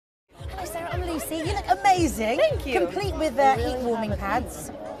Lucy, you look amazing. Thank you. Complete with heat warming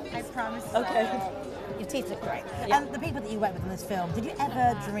pads. I promise. Okay. Your teeth look great. Yeah. And the people that you work with in this film, did you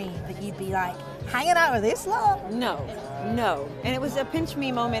ever dream that you'd be like hanging out with this lot? No. And it was a pinch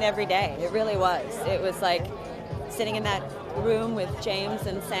me moment every day. It really was. It was like sitting in that room with James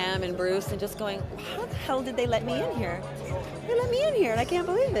and Sam and Bruce and just going, how the hell did they let me in here? They let me in here and I can't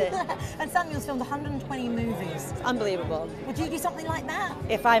believe it. And Samuel's filmed 120 movies. Unbelievable. Would you do something like that?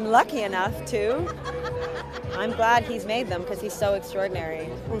 If I'm lucky enough to. I'm glad he's made them because he's so extraordinary.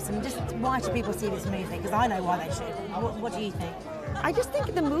 Awesome. Just why should people see this movie? Because I know why they should. What do you think? I just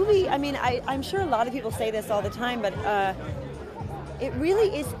think the movie, I mean, I'm sure a lot of people say this all the time, but it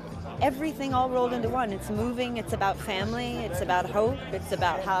really is everything all rolled into one. It's moving, it's about family, it's about hope, it's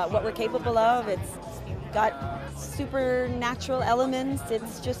about what we're capable of, it's got supernatural elements,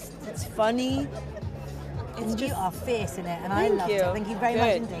 it's funny. You are fierce in it, and I Thank loved you. it. Thank you very much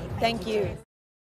Good. indeed. Thank you.